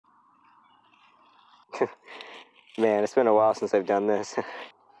Man, it's been a while since I've done this.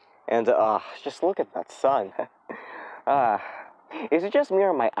 And, just look at that sun. Is it just me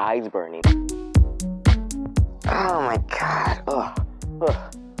or my eyes burning? Oh my god, ugh.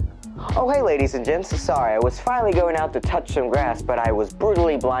 Oh, hey ladies and gents, sorry, I was finally going out to touch some grass, but I was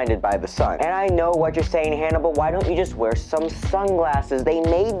brutally blinded by the sun. And I know what you're saying, Hannibal, why don't you just wear some sunglasses? They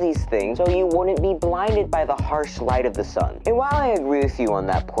made these things so you wouldn't be blinded by the harsh light of the sun. And while I agree with you on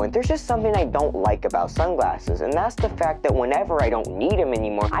that point, there's just something I don't like about sunglasses, and that's the fact that whenever I don't need them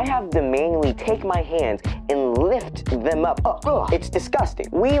anymore, I have to manually take my hands and lift them up. It's disgusting.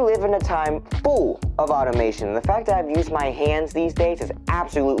 We live in a time full of automation, and the fact that I've used my hands these days is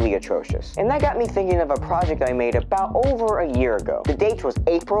absolutely atrocious. And that got me thinking of a project I made about over a year ago. The date was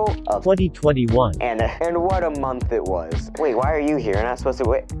April of 2021. And what a month it was. Wait, why are you here? You're not supposed to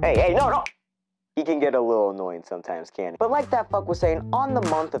wait. Hey, no! He can get a little annoying sometimes, can't he? But like that fuck was saying, on the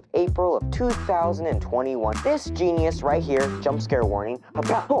month of April of 2021, this genius right here, jump scare warning,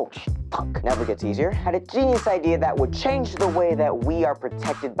 fuck, never gets easier, had a genius idea that would change the way that we are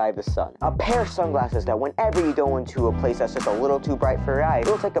protected by the sun. A pair of sunglasses that whenever you go into a place that's just a little too bright for your eyes,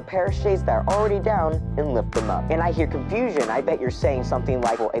 it'll take a pair of shades that are already down and lift them up. And I hear confusion. I bet you're saying something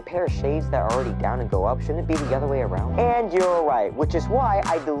like, well, a pair of shades that are already down and go up, shouldn't it be the other way around? And you're right, which is why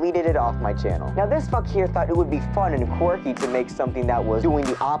I deleted it off my channel. Now this fuck here thought it would be fun and quirky to make something that was doing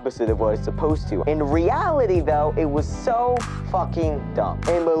the opposite of what it's supposed to. In reality though, it was so fucking dumb.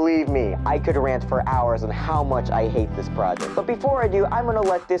 And believe me, I could rant for hours on how much I hate this project. But before I do, I'm gonna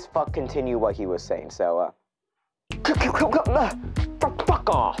let this fuck continue what he was saying, so fuck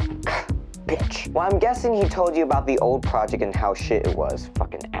off, bitch. Well, I'm guessing he told you about the old project and how shit it was.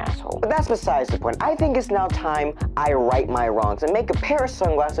 Fucking asshole. But that's besides the point. I think it's now time I right my wrongs and make a pair of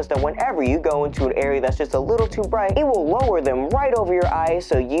sunglasses that whenever you go into an area that's just a little too bright, it will lower them right over your eyes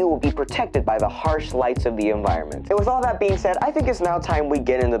so you will be protected by the harsh lights of the environment. And with all that being said, I think it's now time we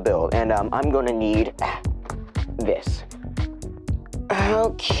get in the build, and I'm gonna need this.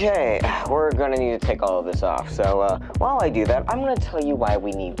 Okay, we're gonna need to take all of this off. So while I do that, I'm gonna tell you why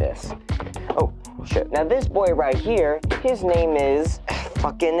we need this. Oh, shit. Now this boy right here, his name is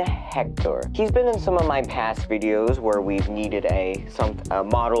fucking Hector. He's been in some of my past videos where we've needed a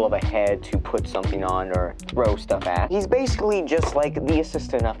model of a head to put something on or throw stuff at. He's basically just like the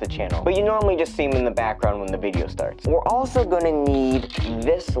assistant of the channel, but you normally just see him in the background when the video starts. We're also gonna need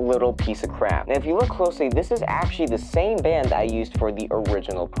this little piece of crap. Now if you look closely, this is actually the same band that I used for the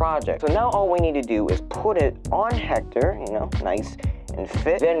original project. So now all we need to do is put it on Hector, you know, nice and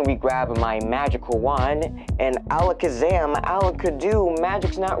fit. Then we grab my magical wand and alakazam, alakadoo,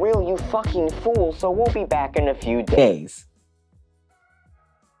 magic's not real, you fucking fool. So we'll be back in a few days.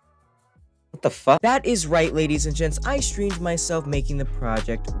 What the fuck? That is right, ladies and gents, I streamed myself making the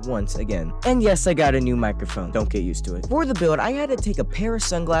project once again. And yes, I got a new microphone, don't get used to it. For the build, I had to take a pair of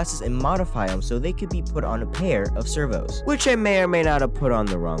sunglasses and modify them so they could be put on a pair of servos, which I may or may not have put on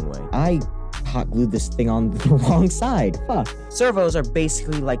the wrong way. I hot glued this thing on the wrong side. Fuck. Servos are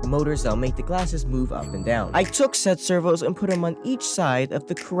basically like motors that'll make the glasses move up and down. I took said servos and put them on each side of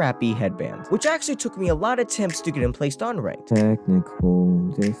the crappy headband, which actually took me a lot of attempts to get them placed on right. Technical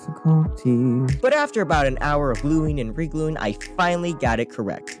difficulties. But after about an hour of gluing and re-gluing, I finally got it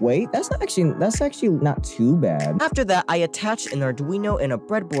correct. Wait, that's actually not too bad. After that, I attached an Arduino and a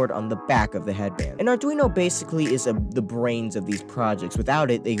breadboard on the back of the headband. An Arduino basically is the brains of these projects.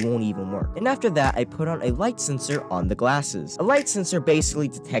 Without it, they won't even work. And after that, I put on a light sensor on the glasses. A light sensor basically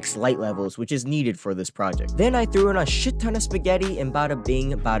detects light levels, which is needed for this project. Then I threw in a shit ton of spaghetti, and bada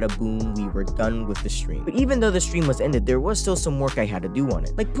bing, bada boom, we were done with the stream. But even though the stream was ended, there was still some work I had to do on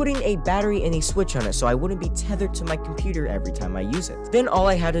it, like putting a battery and a switch on it so I wouldn't be tethered to my computer every time I use it. Then all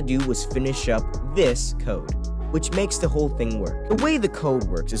I had to do was finish up this code, which makes the whole thing work. The way the code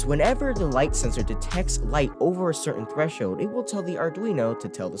works is whenever the light sensor detects light over a certain threshold, it will tell the Arduino to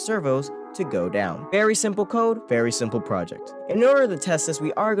tell the servos to go down. Very simple code, very simple project. In order to test this,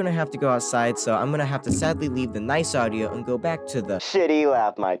 we are gonna have to go outside, so I'm gonna have to sadly leave the nice audio and go back to the shitty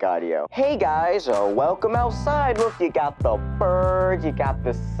lav mic audio. Hey guys, welcome outside. Look, you got the birds, you got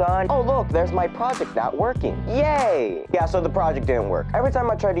the sun. Oh look, there's my project not working. Yay! Yeah, so the project didn't work. Every time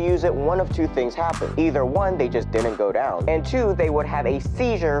I tried to use it, one of two things happened. Either one, they just didn't go down, and two, they would have a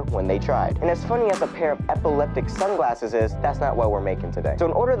seizure when they tried. And as funny as a pair of epileptic sunglasses is, that's not what we're making today. So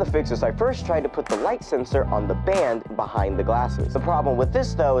in order to fix this, I first tried to put the light sensor on the band behind the glasses. The problem with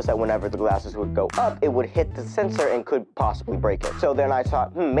this though is that whenever the glasses would go up, it would hit the sensor and could possibly break it. So then I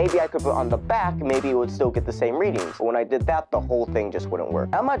thought, maybe I could put it on the back, maybe it would still get the same readings. But when I did that, the whole thing just wouldn't work.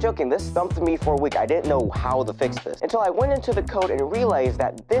 I'm not joking, this stumped me for a week. I didn't know how to fix this until I went into the code and realized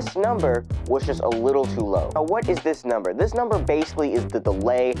that this number was just a little too low. Now what is this number? This number basically is the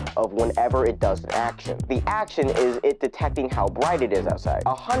delay of whenever it does an action. The action is it detecting how bright it is outside.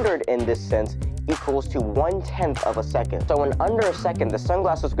 100 in this sense equals to 1/10 of a second. So in under a second, the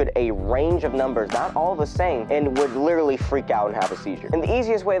sunglasses could a range of numbers, not all the same, and would literally freak out and have a seizure. And the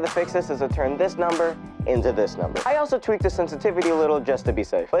easiest way to fix this is to turn this number into this number. I also tweaked the sensitivity a little just to be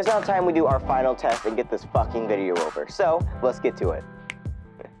safe. But it's now time we do our final test and get this fucking video over. So let's get to it.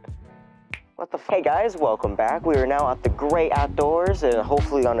 What the f— Hey guys, welcome back. We are now at the great outdoors and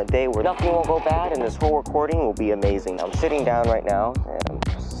hopefully on a day where nothing will go bad and this whole recording will be amazing. I'm sitting down right now and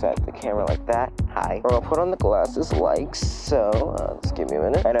set the camera like that. Hi. Or I'll put on the glasses like so. Just give me a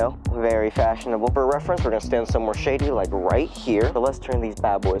minute. I know, very fashionable. For reference, we're gonna stand somewhere shady like right here. So let's turn these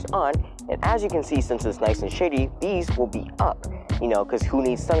bad boys on. And as you can see, since it's nice and shady, these will be up. You know, because who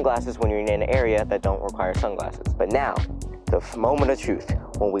needs sunglasses when you're in an area that don't require sunglasses? But now, the moment of truth.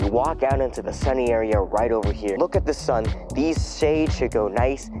 When we walk out into the sunny area right over here, look at the sun. These shades should go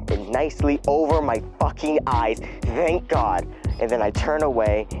nice and nicely over my fucking eyes. Thank God. And then I turn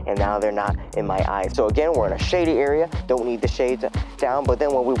away and now they're not in my eyes. So again, we're in a shady area. Don't need the shades down. But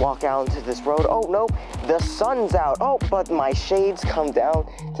then when we walk out into this road, oh no, the sun's out. Oh, but my shades come down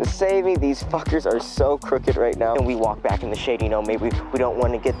to save me. These fuckers are so crooked right now. And we walk back in the shade, you know, maybe we don't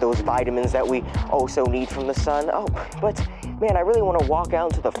want to get those vitamins that we also need from the sun. Oh, but man, I really want to walk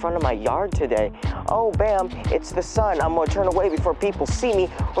out into the front of my yard today. Oh, bam, it's the sun. I'm gonna turn away before people see me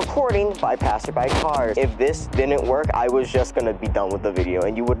recording by passerby cars. If this didn't work, I was just gonna be done with the video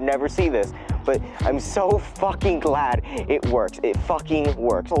and you would never see this. But I'm so fucking glad it works. It fucking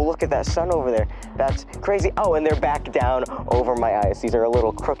works. Oh, look at that sun over there. That's crazy. Oh, and they're back down over my eyes. These are a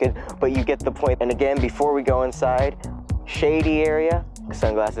little crooked, but you get the point. And again, before we go inside, shady area,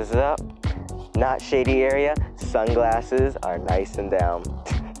 sunglasses up. Not shady area, sunglasses are nice and down.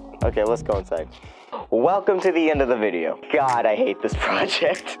 Okay, let's go inside. Welcome to the end of the video. God, I hate this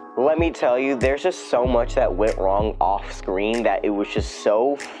project. Let me tell you, there's just so much that went wrong off screen that it was just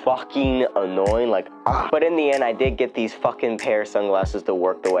so fucking annoying, like, But in the end, I did get these fucking pair of sunglasses to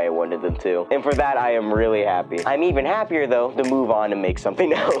work the way I wanted them to. And for that, I am really happy. I'm even happier though to move on and make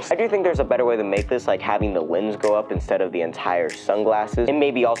something else. I do think there's a better way to make this, like having the lens go up instead of the entire sunglasses. And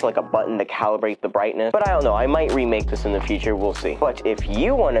maybe also like a button to calibrate the brightness. But I don't know, I might remake this in the future, we'll see. But if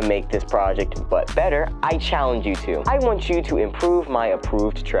you want to make this project but better, I challenge you to. I want you to improve my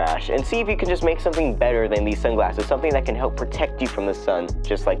approved trash and see if you can just make something better than these sunglasses, something that can help protect you from the sun,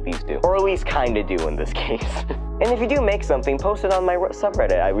 just like these do. Or at least kinda do in this case. And if you do make something, post it on my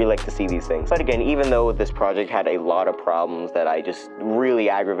subreddit. I really like to see these things. But again, even though this project had a lot of problems that I just really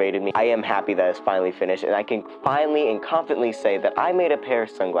aggravated me, I am happy that it's finally finished, and I can finally and confidently say that I made a pair of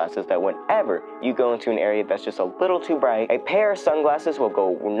sunglasses that whenever you go into an area that's just a little too bright, a pair of sunglasses will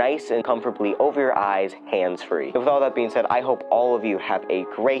go nice and comfortably over your eyes, hands-free. With all that being said, I hope all of you have a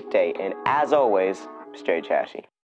great day, and as always, stay trashy.